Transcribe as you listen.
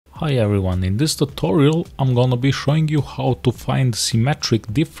Hi everyone, in this tutorial I'm gonna be showing you how to find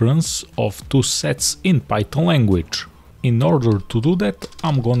symmetric difference of two sets in Python language. In order to do that,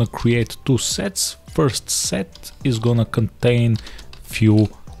 I'm gonna create two sets. First set is gonna contain few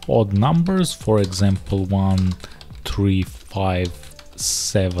odd numbers, for example 1, 3, 5,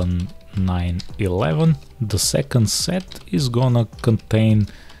 7, 9, 11. The second set is gonna contain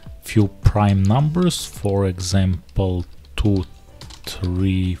few prime numbers, for example 2,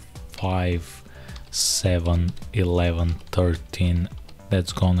 3, 5, 7, 11, 13.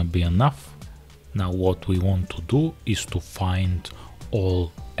 That's gonna be enough. Now what we want to do is to find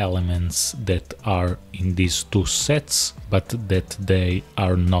all elements that are in these two sets, but that they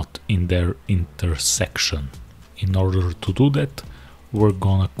are not in their intersection. In order to do that, we're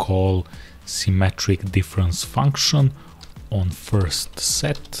gonna call symmetric difference function on first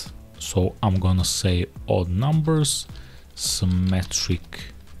set. So I'm gonna say odd numbers, symmetric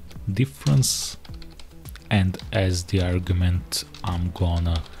difference, and as the argument I'm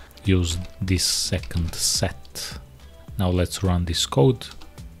gonna use this second set. Now let's run this code,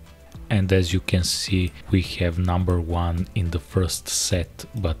 and as you can see we have number 1 in the first set,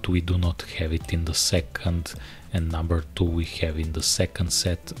 but we do not have it in the second, and number 2 we have in the second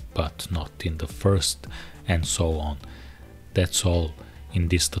set but not in the first, and so on. That's all in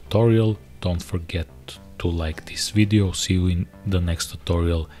this tutorial. Don't forget to like this video. See you in the next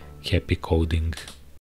tutorial. Happy coding!